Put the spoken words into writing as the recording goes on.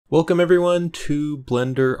Welcome everyone to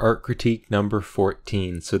Blender Art Critique number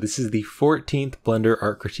 14. So this is the 14th Blender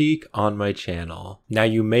Art Critique on my channel. Now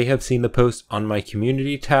you may have seen the post on my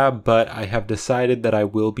community tab, but I have decided that I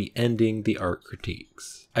will be ending the art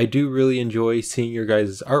critiques. I do really enjoy seeing your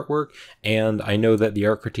guys' artwork, and I know that the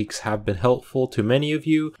art critiques have been helpful to many of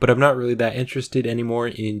you, but I'm not really that interested anymore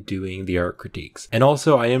in doing the art critiques. And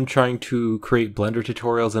also I am trying to create Blender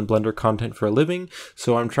tutorials and Blender content for a living,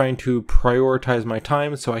 so I'm trying to prioritize my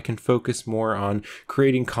time so I can focus more on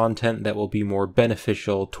creating content that will be more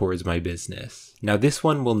beneficial towards my business. Now this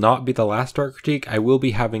one will not be the last art critique. I will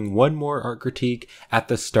be having one more art critique at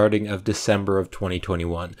the starting of December of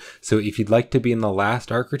 2021. So if you'd like to be in the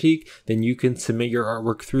last art critique, then you can submit your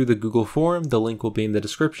artwork through the Google form. The link will be in the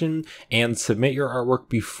description, and submit your artwork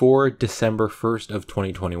before December 1st of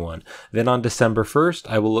 2021. Then on December 1st,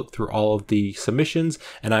 I will look through all of the submissions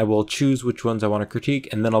and I will choose which ones I want to critique,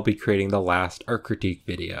 and then I'll be creating the last art critique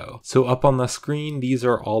video. So up on the screen, these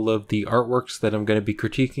are all of the artworks that I'm going to be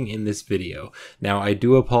critiquing in this video. Now I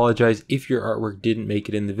do apologize if your artwork didn't make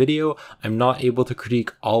it in the video. I'm not able to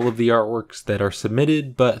critique all of the artworks that are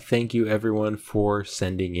submitted, but thank you everyone for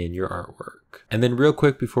sending in your artwork. And then real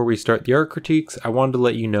quick before we start the art critiques, I wanted to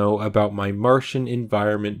let you know about my Martian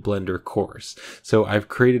Environment Blender course. So I've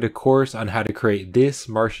created a course on how to create this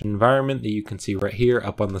Martian environment that you can see right here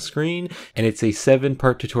up on the screen, and it's a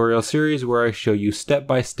 7-part tutorial series where I show you step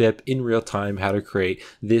by step in real time how to create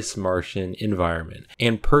this Martian environment.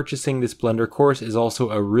 And purchasing this Blender course is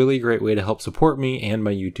also a really great way to help support me and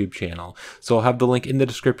my YouTube channel. So I'll have the link in the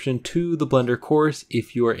description to the Blender course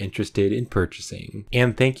if you are interested in purchasing.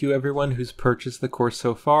 And thank you everyone who's purchased the course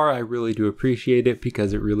so far. I really do appreciate it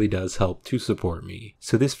because it really does help to support me.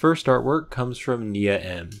 So this first artwork comes from Nia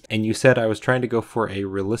M, and you said I was trying to go for a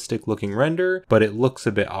realistic looking render, but it looks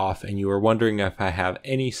a bit off, and you were wondering if I have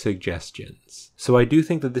any suggestions. So I do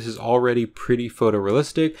think that this is already pretty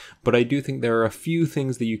photorealistic, but I do think there are a few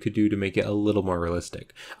things that you could do to make it a little more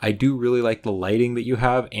realistic. I do really like the lighting that you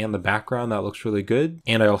have and the background. That looks really good.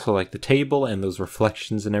 And I also like the table, and those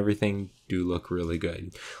reflections and everything do look really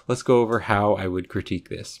good. Let's go over how I would critique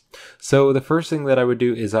this. So the first thing that I would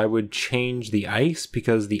do is I would change the ice,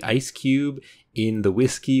 because the ice cube in the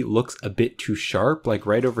whiskey looks a bit too sharp. Like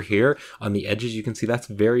right over here on the edges, you can see that's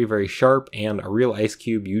very, very sharp, and a real ice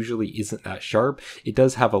cube usually isn't that sharp. It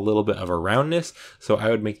does have a little bit of a roundness, so I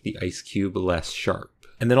would make the ice cube less sharp.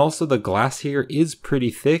 And then also the glass here is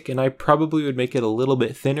pretty thick, and I probably would make it a little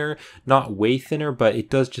bit thinner, not way thinner, but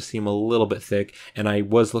it does just seem a little bit thick. And I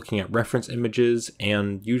was looking at reference images,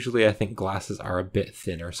 and usually I think glasses are a bit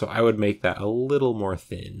thinner, so I would make that a little more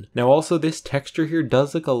thin. Now also this texture here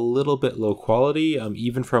does look a little bit low quality,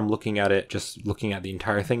 even from looking at it, just looking at the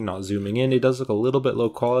entire thing, not zooming in, it does look a little bit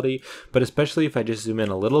low quality, but especially if I just zoom in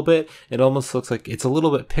a little bit, it almost looks like it's a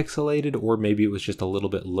little bit pixelated, or maybe it was just a little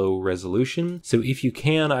bit low resolution. So if you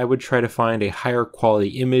can, I would try to find a higher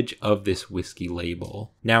quality image of this whiskey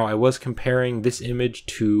label. Now I was comparing this image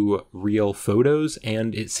to real photos,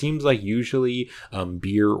 and it seems like usually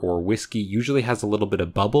beer or whiskey usually has a little bit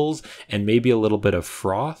of bubbles and maybe a little bit of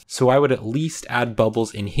froth. So I would at least add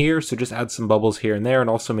bubbles in here. So just add some bubbles here and there, and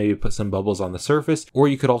also maybe put some bubbles on the surface, or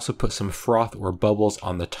you could also put some froth or bubbles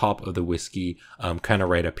on the top of the whiskey, kind of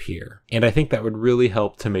right up here. And I think that would really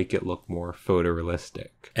help to make it look more photorealistic.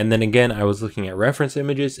 And then again, I was looking at reference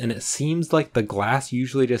images, and it seems like the glass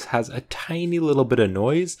usually just has a tiny little bit of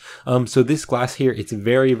noise. So this glass here, it's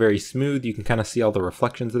very, very smooth. You can kind of see all the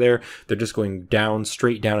reflections there. They're just going down,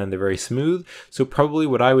 straight down, and they're very smooth. So probably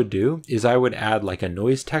what I would do is I would add like a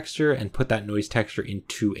noise texture and put that noise texture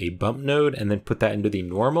into a bump node, and then put that into the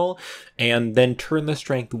normal, and then turn the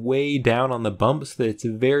strength way down on the bump so that it's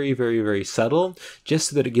very, very, very subtle, just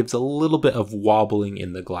so that it gives a little bit of wobbling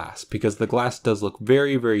in the glass, because the glass does look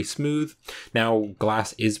very, very smooth. Now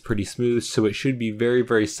glass is pretty smooth, so it should be very,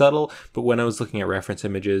 very subtle, but when I was looking at reference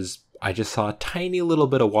images, I just saw a tiny little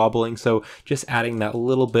bit of wobbling, so just adding that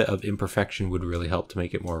little bit of imperfection would really help to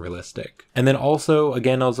make it more realistic. And then also,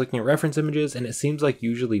 again, I was looking at reference images, and it seems like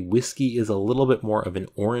usually whiskey is a little bit more of an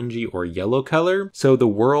orangey or yellow color. So the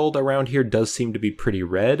world around here does seem to be pretty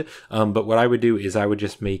red, but what I would do is I would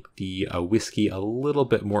just make the whiskey a little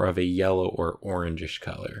bit more of a yellow or orangish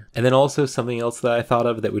color. And then also something else that I thought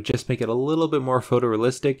of that would just make it a little bit more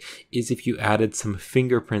photorealistic is if you added some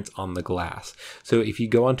fingerprints on the glass. So if you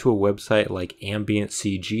go onto a website like Ambient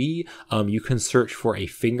CG, you can search for a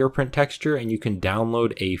fingerprint texture and you can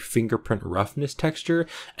download a fingerprint roughness texture,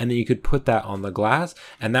 and then you could put that on the glass,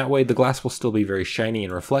 and that way the glass will still be very shiny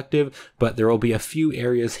and reflective, but there will be a few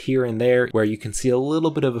areas here and there where you can see a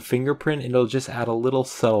little bit of a fingerprint, and it'll just add a little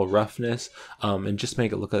subtle roughness and just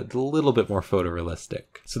make it look a little bit more photorealistic.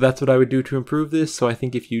 So that's what I would do to improve this. So I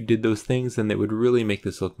think if you did those things, then it would really make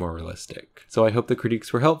this look more realistic. So I hope the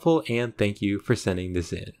critiques were helpful, and thank you for sending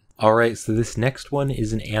this in. Alright, so this next one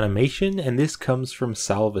is an animation, and this comes from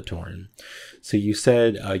Salvatorn. So you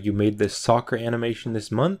said you made this soccer animation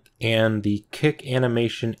this month, and the kick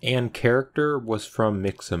animation and character was from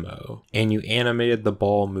Mixamo. And you animated the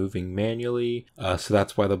ball moving manually, so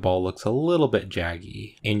that's why the ball looks a little bit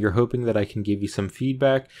jaggy. And you're hoping that I can give you some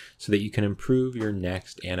feedback so that you can improve your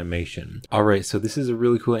next animation. Alright, so this is a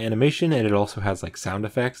really cool animation, and it also has like sound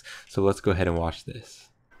effects, so let's go ahead and watch this.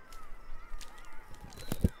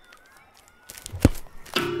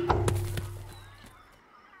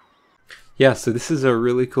 Yeah, so this is a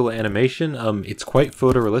really cool animation. It's quite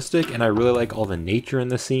photorealistic, and I really like all the nature in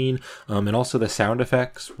the scene, and also the sound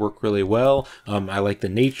effects work really well. I like the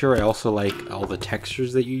nature. I also like all the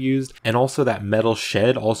textures that you used, and also that metal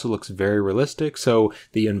shed also looks very realistic, so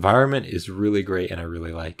the environment is really great and I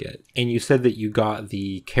really like it. And you said that you got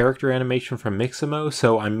the character animation from Mixamo,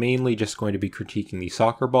 so I'm mainly just going to be critiquing the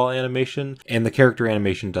soccer ball animation, and the character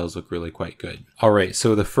animation does look really quite good. Alright,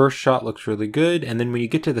 so the first shot looks really good, and then when you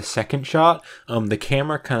get to the second shot, the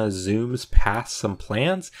camera kind of zooms past some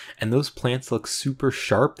plants, and those plants look super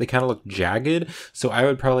sharp. They kind of look jagged, so I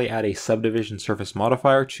would probably add a subdivision surface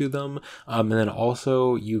modifier to them, and then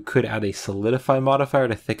also you could add a solidify modifier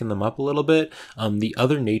to thicken them up a little bit. The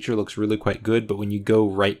other nature looks really quite good, but when you go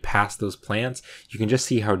right past those plants, you can just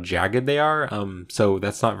see how jagged they are, so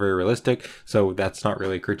that's not very realistic, so that's not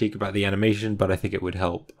really a critique about the animation, but I think it would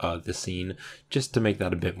help the scene just to make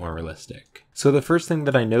that a bit more realistic. So the first thing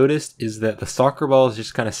that I noticed is that the soccer ball is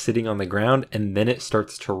just kind of sitting on the ground, and then it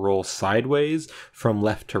starts to roll sideways from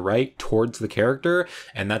left to right towards the character,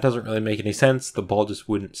 and that doesn't really make any sense. The ball just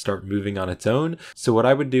wouldn't start moving on its own. So what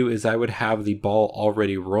I would do is I would have the ball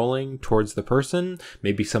already rolling towards the person.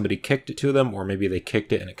 Maybe somebody kicked it to them, or maybe they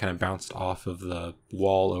kicked it and it kind of bounced off of the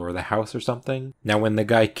wall over the house or something. Now when the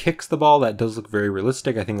guy kicks the ball, that does look very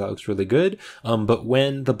realistic. I think that looks really good. But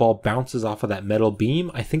when the ball bounces off of that metal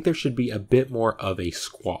beam, I think there should be a bit more of a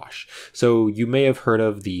squash. So you may have heard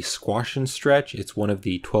of the squash and stretch. It's one of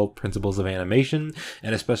the 12 principles of animation,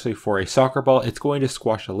 and especially for a soccer ball, it's going to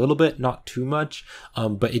squash a little bit, not too much,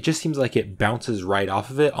 but it just seems like it bounces right off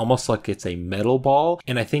of it, almost like it's a metal ball.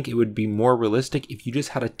 And I think it would be more realistic if you just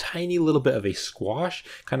had a tiny little bit of a squash,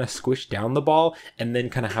 kind of squish down the ball, and then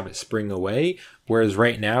kind of have it spring away. Whereas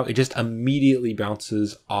right now, it just immediately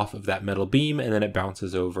bounces off of that metal beam, and then it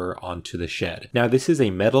bounces over onto the shed. Now this is a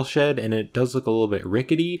metal shed, and it does look a little bit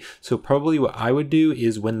rickety, so probably what I would do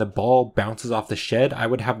is when the ball bounces off the shed, I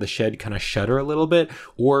would have the shed kind of shudder a little bit,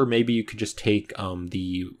 or maybe you could just take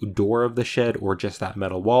the door of the shed or just that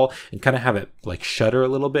metal wall and kind of have it like shudder a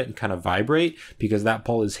little bit and kind of vibrate, because that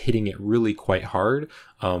ball is hitting it really quite hard.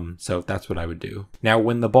 So that's what I would do. Now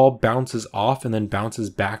when the ball bounces off and then bounces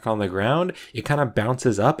back on the ground, it kind of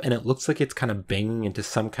bounces up and it looks like it's kind of banging into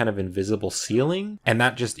some kind of invisible ceiling, and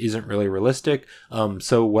that just isn't really realistic.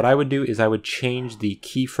 So what I would do is I would change the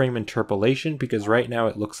keyframe interpolation, because right now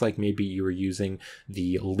it looks like maybe you were using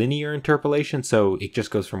the linear interpolation, so it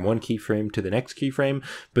just goes from one keyframe to the next keyframe.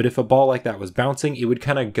 But if a ball like that was bouncing, it would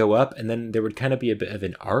kind of go up and then there would kind of be a bit of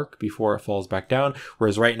an arc before it falls back down,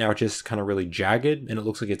 whereas right now it's just kind of really jagged and it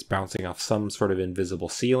looks like it's bouncing off some sort of invisible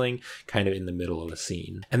ceiling kind of in the middle of the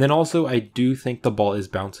scene. And then also I do think the ball is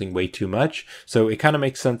bouncing way too much, so it kind of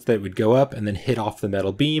makes sense that it would go up and then hit off the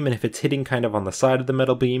metal beam, and if it's hitting kind of on the side of the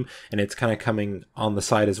metal beam and it's kind of coming on the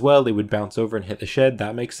side as well, it would bounce over and hit the shed.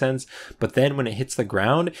 That makes sense. But then when it hits the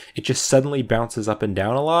ground, it just suddenly bounces up and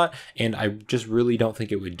down a lot, and I just really don't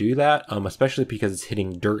think it would do that, especially because it's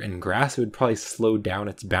hitting dirt and grass. It would probably slow down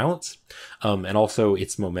its bounce, and also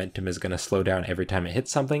its momentum is going to slow down every time it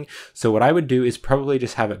hits something. So what I would do is probably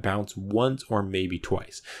just have it bounce once or maybe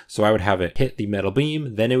twice. So I would have it hit the metal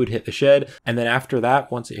beam, then it would hit the shed, and then after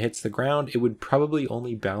that, once it hits the ground, it would probably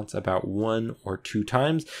only bounce about 1 or 2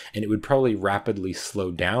 times, and it would probably rapidly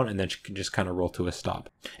slow down and then just kind of roll to a stop.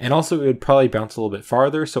 And also it would probably bounce a little bit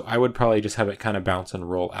farther, so I would probably just have it kind of bounce and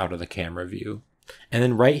roll out of the camera view. And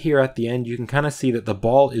then right here at the end, you can kind of see that the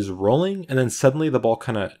ball is rolling, and then suddenly the ball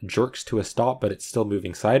kind of jerks to a stop, but it's still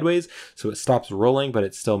moving sideways. So it stops rolling, but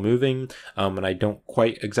it's still moving. And I don't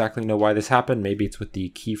quite exactly know why this happened. Maybe it's with the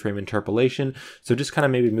keyframe interpolation. So just kind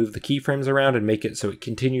of maybe move the keyframes around and make it so it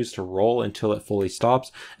continues to roll until it fully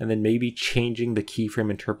stops. And then maybe changing the keyframe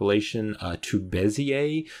interpolation to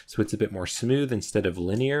Bezier, so it's a bit more smooth instead of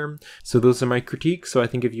linear. So those are my critiques. So I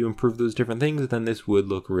think if you improve those different things, then this would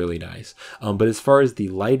look really nice. But as far as the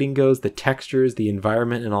lighting goes, the textures, the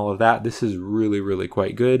environment, and all of that, this is really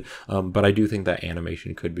quite good. But I do think that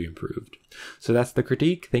animation could be improved. So that's the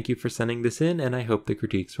critique. Thank you for sending this in, and I hope the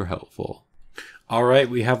critiques were helpful. All right,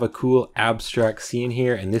 we have a cool abstract scene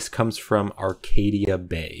here, and this comes from Arcadia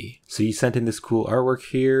Bay. So you sent in this cool artwork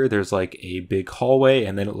here. There's like a big hallway,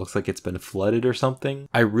 and then it looks like it's been flooded or something.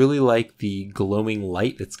 I really like the glowing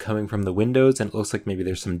light that's coming from the windows, and it looks like maybe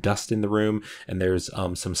there's some dust in the room, and there's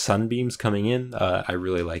some sunbeams coming in. I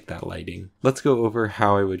really like that lighting. Let's go over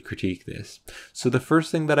how I would critique this. So the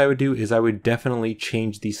first thing that I would do is I would definitely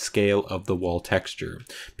change the scale of the wall texture,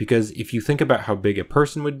 because if you think about how big a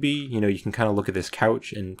person would be, you know, you can kind of look at this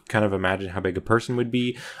couch and kind of imagine how big a person would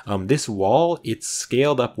be. This wall, it's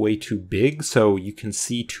scaled up way too big, so you can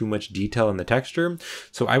see too much detail in the texture.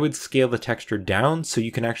 So I would scale the texture down so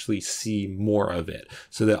you can actually see more of it,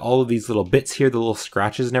 so that all of these little bits here, the little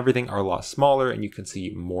scratches and everything, are a lot smaller and you can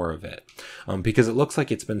see more of it. Because it looks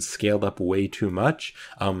like it's been scaled up way too much.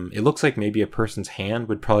 It looks like maybe a person's hand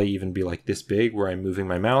would probably even be like this big where I'm moving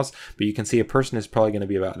my mouse, but you can see a person is probably going to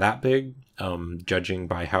be about that big. Judging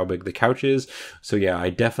by how big the couch is. So yeah, I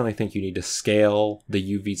definitely think you need to scale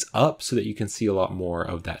the UVs up so that you can see a lot more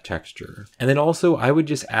of that texture. And then also I would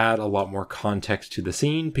just add a lot more context to the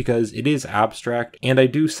scene, because it is abstract, and I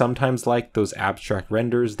do sometimes like those abstract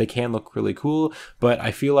renders. They can look really cool, but I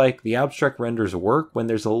feel like the abstract renders work when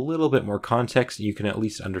there's a little bit more context and you can at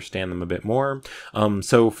least understand them a bit more.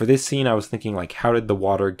 So for this scene, I was thinking like, how did the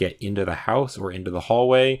water get into the house or into the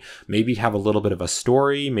hallway? Maybe have a little bit of a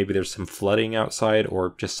story. Maybe there's some flooding outside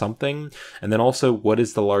or just something. And then also, what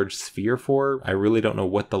is the large sphere for? I really don't know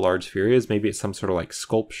what the large sphere is. Maybe it's some sort of like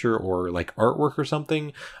sculpture or like artwork or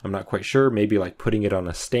something. I'm not quite sure. Maybe like putting it on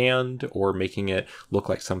a stand or making it look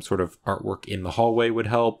like some sort of artwork in the hallway would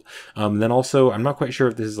help. Then also, I'm not quite sure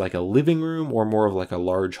if this is like a living room or more of like a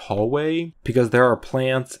large hallway, because there are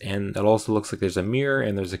plants and it also looks like there's a mirror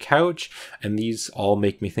and there's a couch, and these all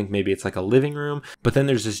make me think maybe it's like a living room. But then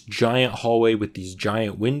there's this giant hallway with these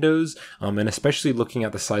giant windows. And especially looking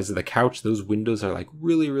at the size of the couch, those windows are like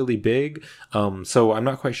really big. So I'm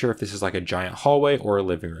not quite sure if this is like a giant hallway or a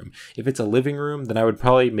living room. If it's a living room, then I would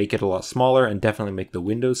probably make it a lot smaller and definitely make the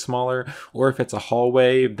windows smaller. Or if it's a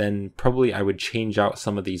hallway, then probably I would change out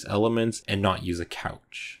some of these elements and not use a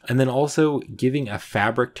couch. And then also giving a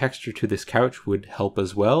fabric texture to this couch would help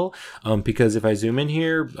as well. Because if I zoom in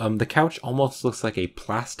here, the couch almost looks like a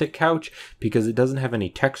plastic couch because it doesn't have any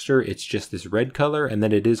texture. It's just this red color, and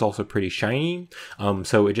then it is also pretty shiny.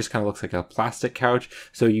 So it just kind of looks like a plastic couch.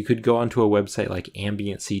 So you could go onto a website like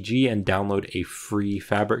Ambient CG and download a free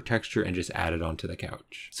fabric texture and just add it onto the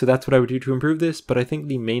couch. So that's what I would do to improve this, but I think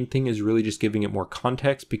the main thing is really just giving it more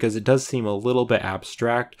context, because it does seem a little bit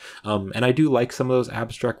abstract. And I do like some of those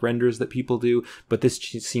abstract renders that people do, but this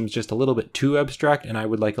seems just a little bit too abstract, and I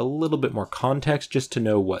would like a little bit more context just to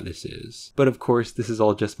know what this is. But of course, this is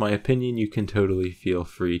all just my opinion. You can totally feel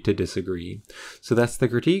free to disagree. So that's the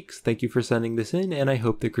critiques. Thank you for sending this in, and I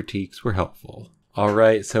hope the critiques were helpful.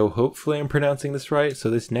 Alright, so hopefully I'm pronouncing this right. So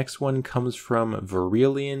this next one comes from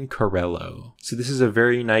Verilian Corello. So this is a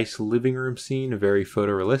very nice living room scene, very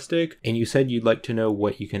photorealistic, and you said you'd like to know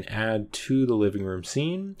what you can add to the living room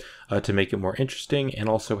scene to make it more interesting, and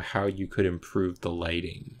also how you could improve the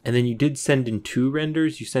lighting. And then you did send in 2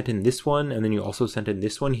 renders. You sent in this one, and then you also sent in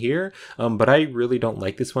this one here, but I really don't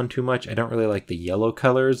like this one too much. I don't really like the yellow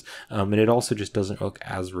colors, and it also just doesn't look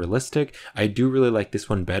as realistic. I do really like this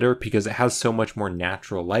one better because it has so much more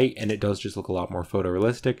natural light, and it does just look a lot more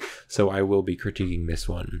photorealistic, so I will be critiquing this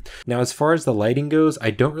one. Now, as far as the lighting goes,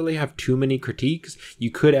 I don't really have too many critiques.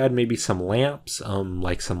 You could add maybe some lamps,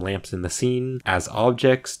 like some lamps in the scene as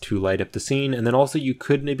objects to light up the scene, and then also you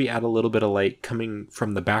could maybe add a little bit of light coming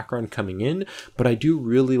from the background coming in, but I do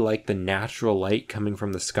really like the natural light coming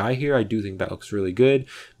from the sky here. I do think that looks really good.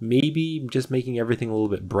 Maybe just making everything a little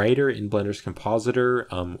bit brighter in Blender's Compositor,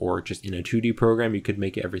 or just in a 2D program, you could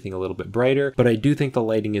make everything a little bit brighter, but I do think the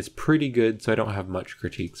lighting is pretty good, so I don't have much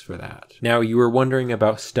critiques for that. Now, you were wondering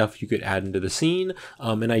about stuff you could add into the scene,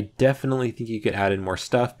 and I definitely think you could add in more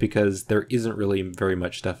stuff because there isn't really very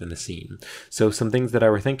much stuff in the scene. So some things that I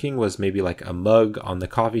were thinking was maybe like a mug on the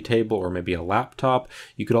coffee table or maybe a laptop.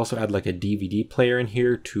 You could also add like a DVD player in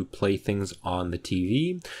here to play things on the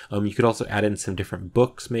TV. You could also add in some different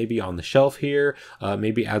books maybe on the shelf here,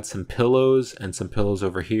 maybe add some pillows and some pillows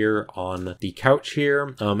over here on the couch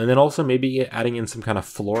here, and then also maybe adding in some kind of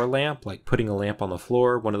floor lamp, like putting a lamp on the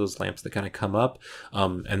floor, one of those lamps that kind of come up,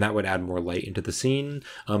 and that would add more light into the scene.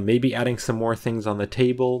 Maybe adding some more things on the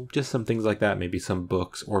table, just some things like that, maybe some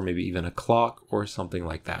books or maybe even a clock or something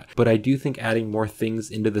like that. But I do think adding more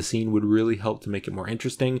things into the scene would really help to make it more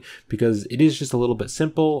interesting because it is just a little bit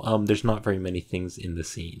simple. There's not very many things in the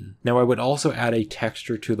scene. Now I would also add a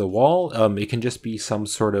texture to the wall. It can just be some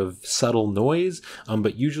sort of subtle noise,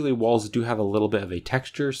 but usually walls do have a little bit of a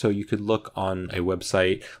texture, so you could look on a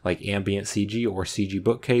website like Ambient CG or CG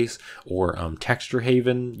Bookcase or Texture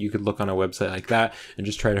Haven. You could look on a website like that and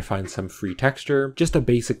just try to find some free texture, just a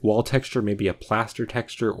basic wall texture, maybe a plaster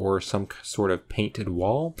texture or some sort of painted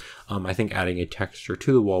wall. I think adding a texture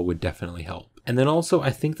to the wall would definitely help. And then also,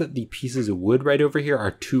 I think that the pieces of wood right over here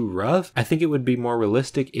are too rough. I think it would be more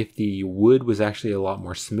realistic if the wood was actually a lot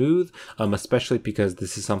more smooth, especially because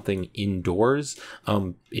this is something indoors.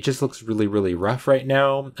 It just looks really, really rough right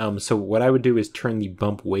now. So what I would do is turn the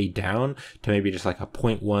bump way down to maybe just like a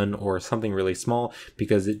 0.1 or something really small,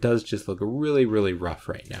 because it does just look really, really rough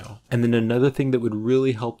right now. And then another thing that would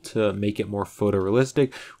really help to make it more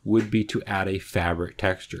photorealistic would be to add a fabric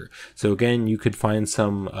texture. So again, you could find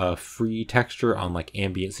some free texture on like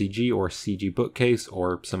Ambient CG or CG Bookcase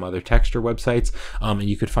or some other texture websites, and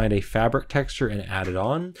you could find a fabric texture and add it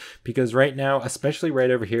on, because right now, especially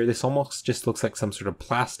right over here, this almost just looks like some sort of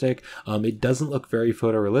plastic. It doesn't look very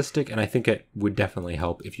photorealistic, and I think it would definitely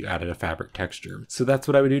help if you added a fabric texture. So that's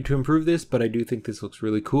what I would do to improve this, but I do think this looks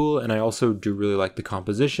really cool, and I also do really like the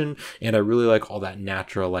composition, and I really like all that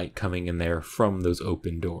natural light coming in there from those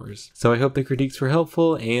open doors. So I hope the critiques were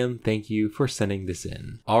helpful, and thank you for sending this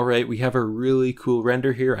in. All right, we have a really cool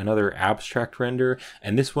render here, another abstract render,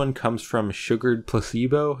 and this one comes from Sugared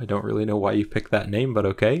Placebo. I don't really know why you picked that name, but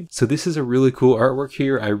okay. So this is a really cool artwork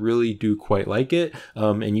here. I really do quite like it.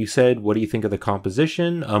 And you said, what do you think of the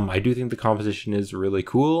composition? I do think the composition is really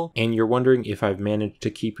cool, and you're wondering if I've managed to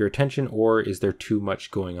keep your attention or is there too much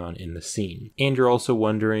going on in the scene? And you're also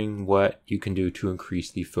wondering what you can do to increase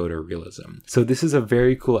the photorealism. So this is a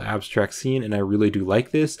very cool abstract scene, and I really do like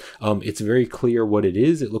this. It's very clear what it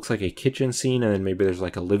is. It looks like a kitchen scene, and then maybe there's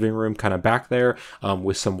like a living room kind of back there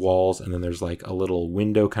with some walls, and then there's like a little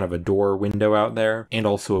window, kind of a door window out there, and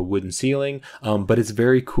also a wooden ceiling. But it's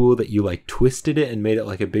very cool that you like twisted it and made it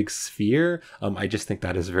like a big sphere. I just think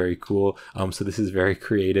that is very cool. So this is very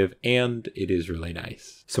creative and it is really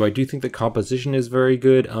nice. So I do think the composition is very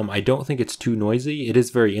good. I don't think it's too noisy. It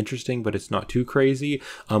is very interesting, but it's not too crazy.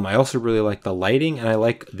 I also really like the lighting, and I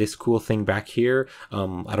like this cool thing back here.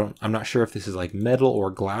 I'm not sure if this is like metal or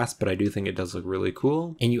glass, but I do think it does look really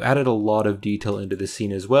cool. And you added a lot of detail into the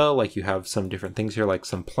scene as well. Like you have some different things here, like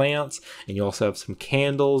some plants, and you also have some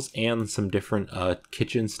candles and some different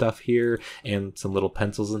kitchen stuff here and some little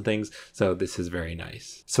pencils and things. So this is very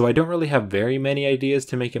nice. So I don't really have very many ideas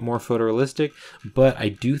to make it more photorealistic, but I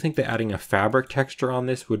do think that adding a fabric texture on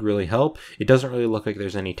this would really help. It doesn't really look like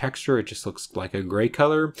there's any texture. It just looks like a gray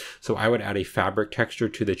color. So I would add a fabric texture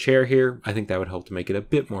to the chair here. I think that would help to make it a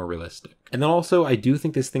bit more realistic. And then also, I do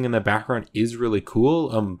think this thing in the background is really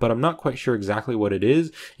cool, but I'm not quite sure exactly what it is.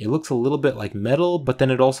 It looks a little bit like metal, but then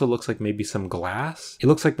it also looks like maybe some glass. It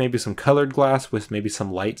looks like maybe some colored glass with maybe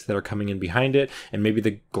some lights that are coming in behind it, and maybe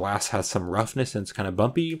the glass has some roughness and it's kind of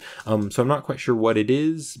bumpy. So I'm not quite sure what it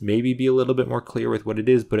is. Maybe be a little bit more clear with what it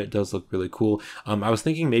is, but it does look really cool. I was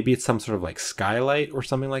thinking maybe it's some sort of like skylight or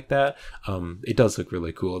something like that. It does look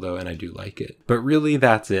really cool though, and I do like it. But really,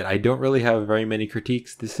 that's it. I don't really have very many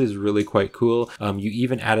critiques. This is really quite cool. You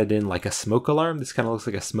even added in like a smoke alarm. This kind of looks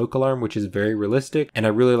like a smoke alarm, which is very realistic. And I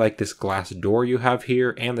really like this glass door you have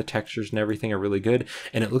here, and the textures and everything are really good.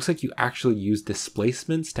 And it looks like you actually use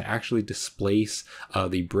displacements to actually displace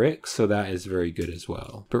the bricks. So that is very good as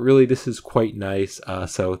well. But really, this is quite nice.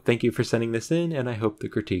 So thank you for sending this in, and I hope the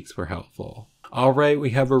critiques were helpful. All right,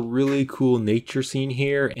 we have a really cool nature scene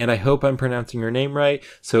here, and I hope I'm pronouncing your name right.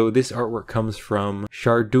 So this artwork comes from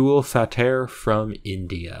Shardul Fateh from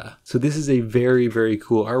India. So this is a very, very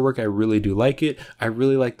cool artwork. I really do like it. I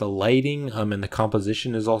really like the lighting, and the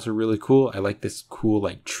composition is also really cool. I like this cool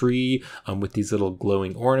like tree with these little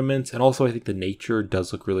glowing ornaments, and also I think the nature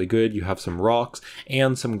does look really good. You have some rocks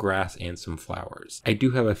and some grass and some flowers. I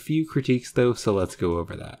do have a few critiques though, so let's go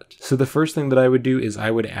over that. So the first thing that I would do is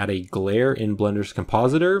I would add a glare in Blender's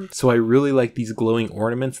compositor. So I really like these glowing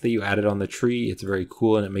ornaments that you added on the tree. It's very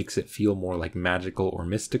cool and it makes it feel more like magical or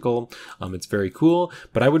mystical. It's very cool,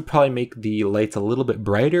 but I would probably make the lights a little bit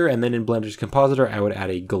brighter, and then in Blender's compositor I would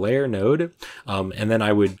add a glare node, and then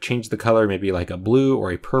I would change the color, maybe like a blue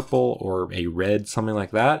or a purple or a red, something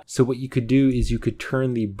like that. So what you could do is you could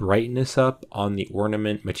turn the brightness up on the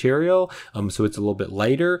ornament material, so it's a little bit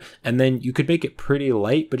lighter, and then you could make it pretty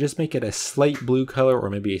light, but just make it a slight blue color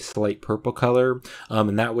or maybe a slight purple color,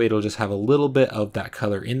 and that way it'll just have a little bit of that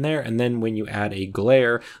color in there, and then when you add a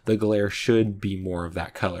glare, the glare should be more of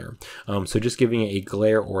that color. So just giving it a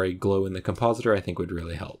glare or a glow in the compositor I think would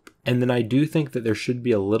really help. And then I do think that there should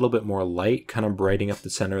be a little bit more light kind of brightening up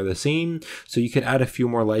the center of the scene. So you could add a few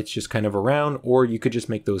more lights just kind of around, or you could just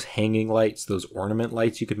make those hanging lights, those ornament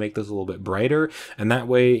lights, you could make those a little bit brighter. And that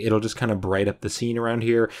way it'll just kind of brighten up the scene around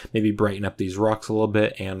here, maybe brighten up these rocks a little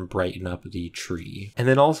bit and brighten up the tree. And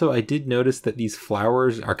then also I did notice that these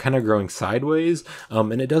flowers are kind of growing sideways.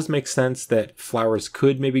 And it does make sense that flowers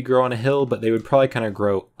could maybe grow on a hill, but they would probably kind of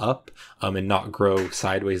grow up and not grow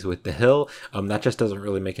sideways with the hill. That just doesn't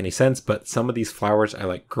really make any sense, but some of these flowers I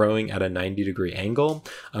like growing at a 90-degree angle,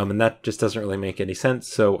 and that just doesn't really make any sense.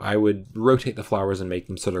 So I would rotate the flowers and make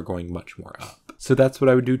them so they're going much more up. So that's what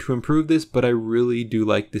I would do to improve this, but I really do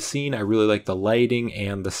like the scene. I really like the lighting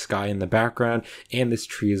and the sky in the background, and this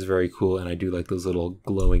tree is very cool, and I do like those little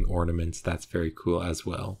glowing ornaments. That's very cool as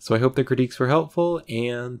well. So I hope the critiques were helpful,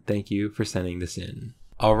 and thank you for sending this in.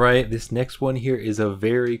 Alright, this next one here is a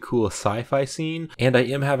very cool sci-fi scene, and I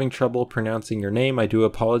am having trouble pronouncing your name. I do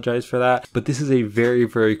apologize for that, but this is a very,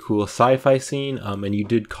 very cool sci-fi scene, and you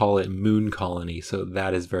did call it Moon Colony, so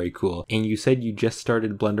that is very cool. And you said you just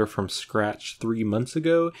started Blender from scratch 3 months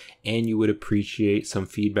ago, and you would appreciate some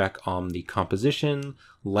feedback on the composition,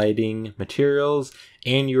 lighting, materials,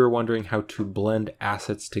 and you were wondering how to blend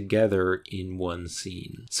assets together in one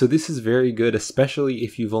scene. So this is very good, especially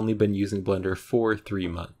if you've only been using Blender for 3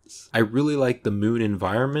 months. I really like the moon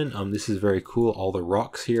environment. This is very cool. All the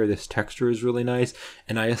rocks here, this texture is really nice,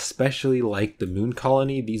 and I especially like the moon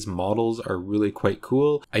colony. These models are really quite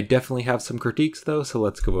cool. I definitely have some critiques though, so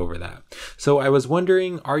let's go over that. So I was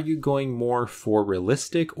wondering, are you going more for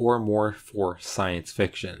realistic or more for science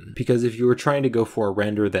fiction? Because if you were trying to go for a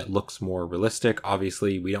render that looks more realistic,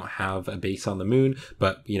 obviously we don't have a base on the moon,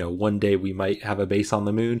 but you know, one day we might have a base on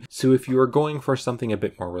the moon. So if you are going for something a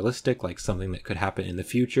bit more realistic, like something that could happen in the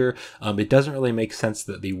future, it doesn't really make sense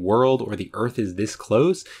that the world or the Earth is this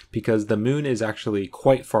close, because the moon is actually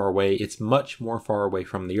quite far away. It's much more far away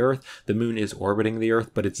from the Earth. The moon is orbiting the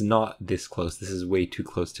Earth, but it's not this close. This is way too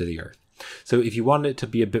close to the Earth. So if you wanted it to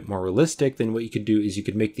be a bit more realistic, then what you could do is you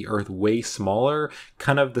could make the Earth way smaller,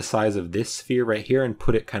 kind of the size of this sphere right here, and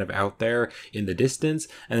put it kind of out there in the distance.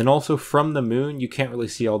 And then also from the moon, you can't really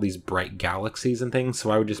see all these bright galaxies and things, so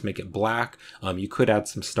I would just make it black. You could add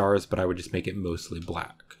some stars, but I would just make it mostly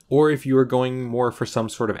black. Or if you were going more for some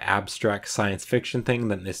sort of abstract science fiction thing,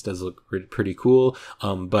 then this does look pretty cool.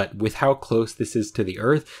 But with how close this is to the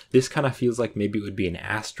Earth, this kind of feels like maybe it would be an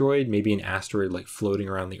asteroid, like floating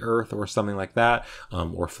around the Earth or something like that,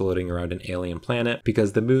 or floating around an alien planet,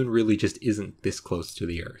 because the moon really just isn't this close to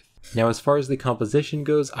the Earth. Now, as far as the composition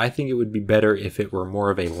goes, I think it would be better if it were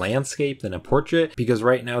more of a landscape than a portrait, because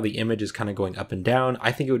right now the image is kind of going up and down.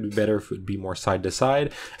 I think it would be better if it would be more side to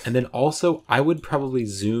side. And then also, I would probably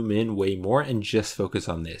zoom in way more and just focus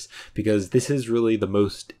on this, because this is really the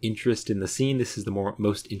most interest in the scene. This is the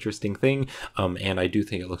most interesting thing, and I do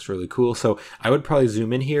think it looks really cool. So I would probably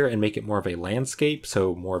zoom in here and make it more of a landscape,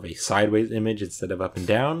 so more of a sideways image instead of up and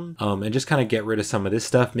down, and just kind of get rid of some of this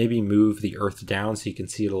stuff. Maybe move the Earth down so you can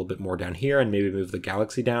see it a little bit more down here, and maybe move the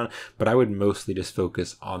galaxy down, but I would mostly just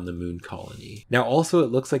focus on the moon colony. Now also,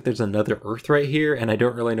 it looks like there's another Earth right here, and I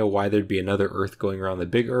don't really know why there'd be another Earth going around the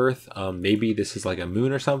big Earth. Maybe this is like a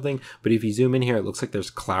moon or something, but if you zoom in here, it looks like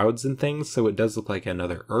there's clouds and things, so it does look like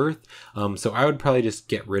another Earth. So I would probably just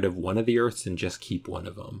get rid of one of the Earths and just keep one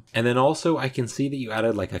of them. And then also, I can see that you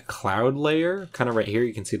added like a cloud layer, kind of right here.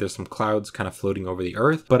 You can see there's some clouds kind of floating over the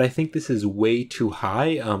Earth, but I think this is way too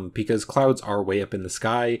high, because clouds are way up in the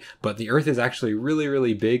sky. but the Earth is actually really,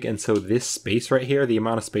 really big, and so this space right here, the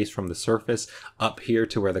amount of space from the surface up here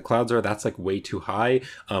to where the clouds are, that's like way too high,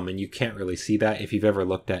 and you can't really see that. If you've ever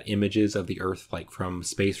looked at images of the Earth like from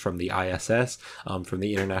space, from the ISS, from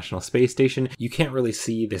the International Space Station, you can't really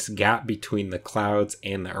see this gap between the clouds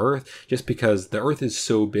and the Earth, just because the Earth is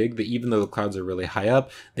so big that even though the clouds are really high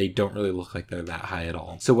up, they don't really look like they're that high at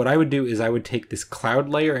all. So what I would do is I would take this cloud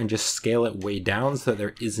layer and just scale it way down so that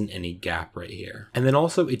there isn't any gap right here. And then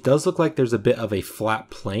also it does look like there's a bit of a flat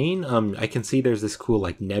plane. I can see there's this cool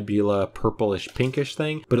like nebula purplish pinkish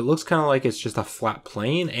thing, but it looks kind of like it's just a flat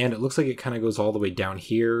plane, and it looks like it kind of goes all the way down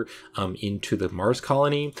here into the Mars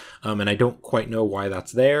colony, and I don't quite know why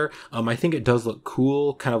that's there. I think it does look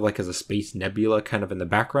cool, kind of like as a space nebula kind of in the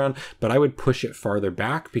background, but I would push it farther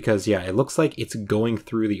back because yeah, it looks like it's going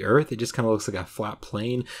through the Earth. It just kind of looks like a flat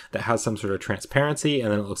plane that has some sort of transparency,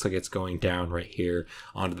 and then it looks like it's going down right here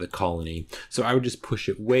onto the colony. So I would just push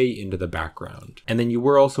it way into the background. And then you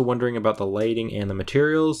were also wondering about the lighting and the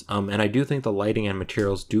materials, and I do think the lighting and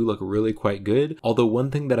materials do look really quite good. Although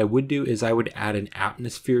one thing that I would do is I would add an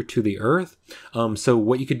atmosphere to the Earth. So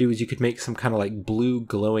what you could do is you could make some kind of like blue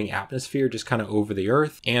glowing atmosphere just kind of over the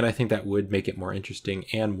Earth, and I think that would make it more interesting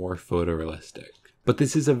and more photorealistic. But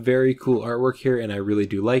this is a very cool artwork here, and I really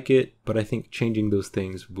do like it, but I think changing those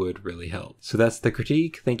things would really help. So that's the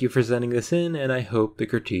critique. Thank you for sending this in, and I hope the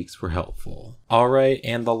critiques were helpful. Alright,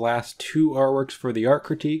 and the last two artworks for the art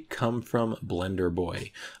critique come from Blender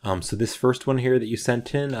Boy. So this first one here that you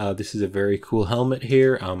sent in, this is a very cool helmet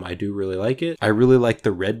here. I do really like it. I really like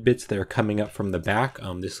the red bits that are coming up from the back.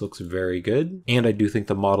 This looks very good, and I do think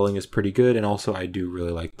the modeling is pretty good, and also I do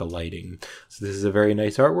really like the lighting. So this is a very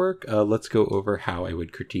nice artwork. Let's go over how I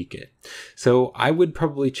would critique it. So I would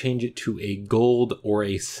probably change it to a gold or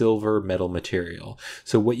a silver metal material.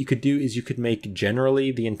 So what you could do is you could make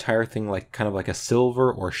generally the entire thing like kind of like a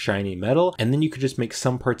silver or shiny metal, and then you could just make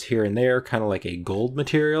some parts here and there kind of like a gold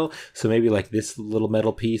material. So maybe like this little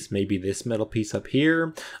metal piece, maybe this metal piece up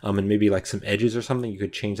here, and maybe like some edges or something, you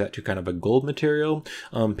could change that to kind of a gold material,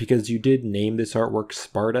 because you did name this artwork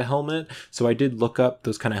Sparta helmet. So I did look up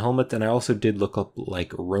those kind of helmets, and I also did look up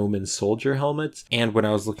like Roman soldier helmets, and when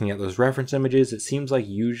I was looking at those reference images, it seems like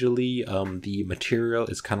usually the material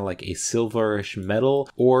is kind of like a silverish metal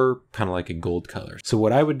or kind of like a gold color. So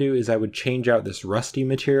what I would do is I would change out this rusty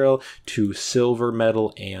material to silver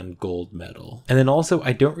metal and gold metal. And then also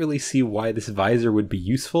I don't really see why this visor would be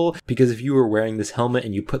useful, because if you were wearing this helmet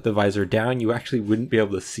and you put the visor down, you actually wouldn't be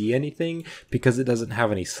able to see anything because it doesn't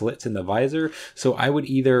have any slits in the visor. So I would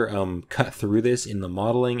either cut through this in the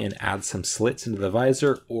modeling and add some slits into the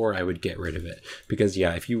visor, or I would get rid of it, because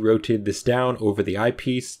yeah, if you rotated this down over the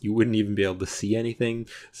eyepiece, you wouldn't even be able to see anything,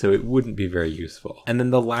 so it wouldn't be very useful. And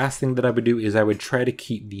then the last thing that I would do is I would try to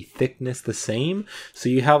keep the thickness the same. So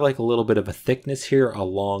you have like a little bit of a thickness here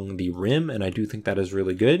along the rim, and I do think that is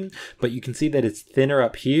really good, but you can see that it's thinner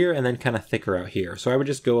up here and then kind of thicker out here. So I would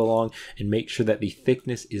just go along and make sure that the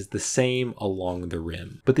thickness is the same along the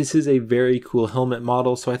rim. But this is a very cool helmet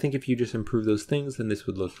model, so I think if you just improve those things, then this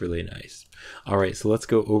would look really nice. Alright, so let's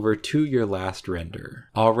go over to your last render.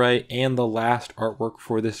 Alright, and the last artwork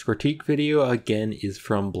for this critique video again is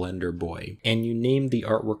from Blender Boy. And you named the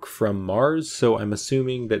artwork From Mars, so I'm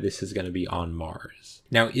assuming that this is going to be on Mars.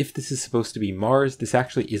 Now, if this is supposed to be Mars, this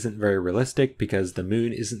actually isn't very realistic because the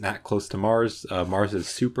moon isn't that close to Mars. Mars is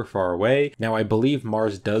super far away. Now, I believe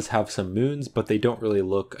Mars does have some moons, but they don't really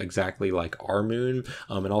look exactly like our moon.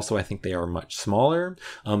 And also, I think they are much smaller.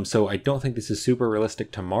 So I don't think this is super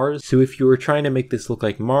realistic to Mars. So if you were trying to make this look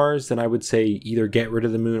like Mars, then I would say either get rid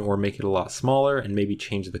of the moon or make it a lot smaller and maybe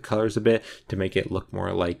change the colors a bit to make it look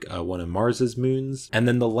more like one of Mars's moons. And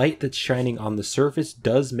then the light that's shining on the surface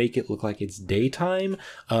does make it look like it's daytime.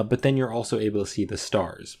 But then you're also able to see the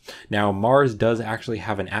stars. Now, Mars does actually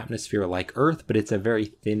have an atmosphere like Earth, but it's a very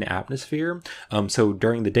thin atmosphere. So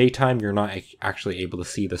during the daytime, you're not actually able to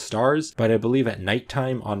see the stars, but I believe at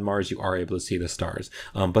nighttime on Mars, you are able to see the stars.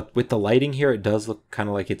 But with the lighting here, it does look kind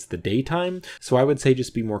of like it's the daytime. So I would say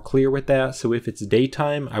just be more clear with that. So if it's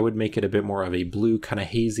daytime, I would make it a bit more of a blue, kind of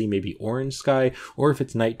hazy, maybe orange sky. Or if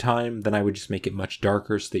it's nighttime, then I would just make it much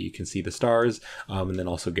darker so that you can see the stars, and then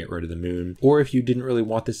also get rid of the moon. Or if you didn't really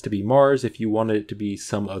want this to be Mars, if you wanted it to be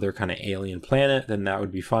some other kind of alien planet, then that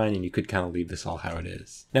would be fine, and you could kind of leave this all how it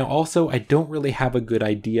is. Now also, I don't really have a good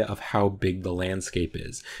idea of how big the landscape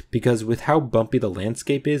is, because with how bumpy the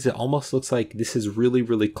landscape is, it almost looks like this is really,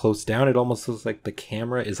 really close down. It almost looks like the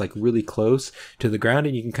camera is like really close to the ground,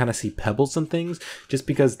 and you can kind of see pebbles and things, just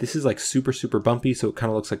because this is like super, super bumpy, so it kind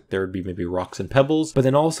of looks like there would be maybe rocks and pebbles, but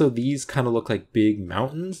then also these kind of look like big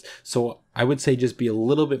mountains. So I would say just be a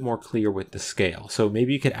little bit more clear with the scale. So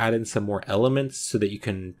maybe you could add in some more elements so that you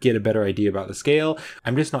can get a better idea about the scale.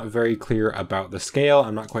 I'm just not very clear about the scale.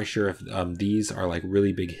 I'm not quite sure if these are like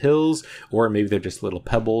really big hills or maybe they're just little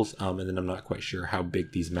pebbles. And then I'm not quite sure how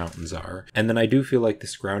big these mountains are. And then I do feel like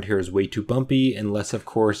this ground here is way too bumpy, unless of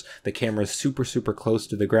course the camera is super close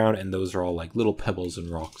to the ground and those are all like little pebbles and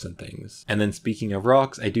rocks and things. And then speaking of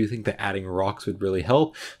rocks, I do think that adding rocks would really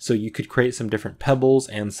help. So you could create some different pebbles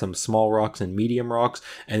and some small rocks and medium rocks,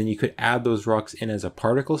 and then you could add those rocks in as a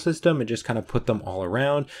particle system and just kind of put them all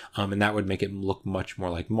around, and that would make it look much more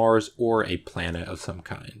like Mars or a planet of some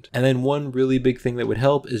kind. And then one really big thing that would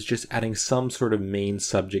help is just adding some sort of main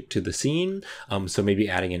subject to the scene. So maybe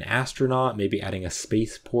adding an astronaut, maybe adding a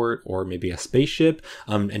spaceport or maybe a spaceship,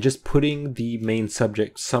 and just putting the main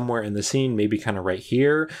subject somewhere in the scene, maybe kind of right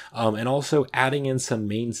here. And also adding in some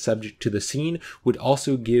main subject to the scene would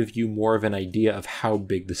also give you more of an idea of how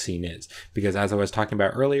big the scene is. Because as I was talking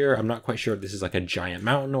about earlier, I'm not quite sure if this is like a giant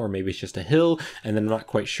mountain or maybe it's just a hill. And then I'm not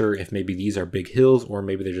quite sure if maybe these are big hills or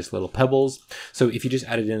maybe they're just little pebbles. So if you just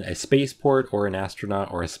added in a spaceport or an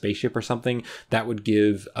astronaut or a spaceship or something, that would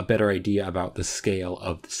give a better idea about the scale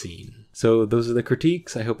of the scene. So those are the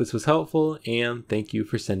critiques. I hope this was helpful, and thank you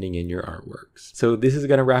for sending in your artworks. So this is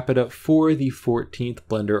going to wrap it up for the 14th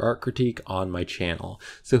Blender art critique on my channel.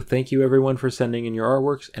 So thank you everyone for sending in your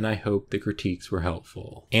artworks, and I hope the critiques were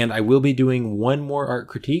helpful. And I will be doing one more art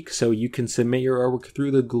critique, so you can submit your artwork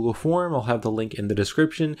through the Google form. I'll have the link in the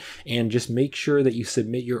description, and just make sure that you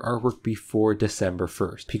submit your artwork before December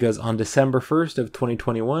 1st, because on December 1st of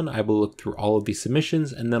 2021, I will look through all of these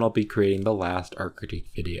submissions, and then I'll be creating the last art critique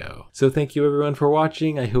video. So thank you everyone for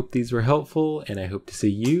watching. I hope these were helpful, and I hope to see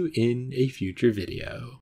you in a future video.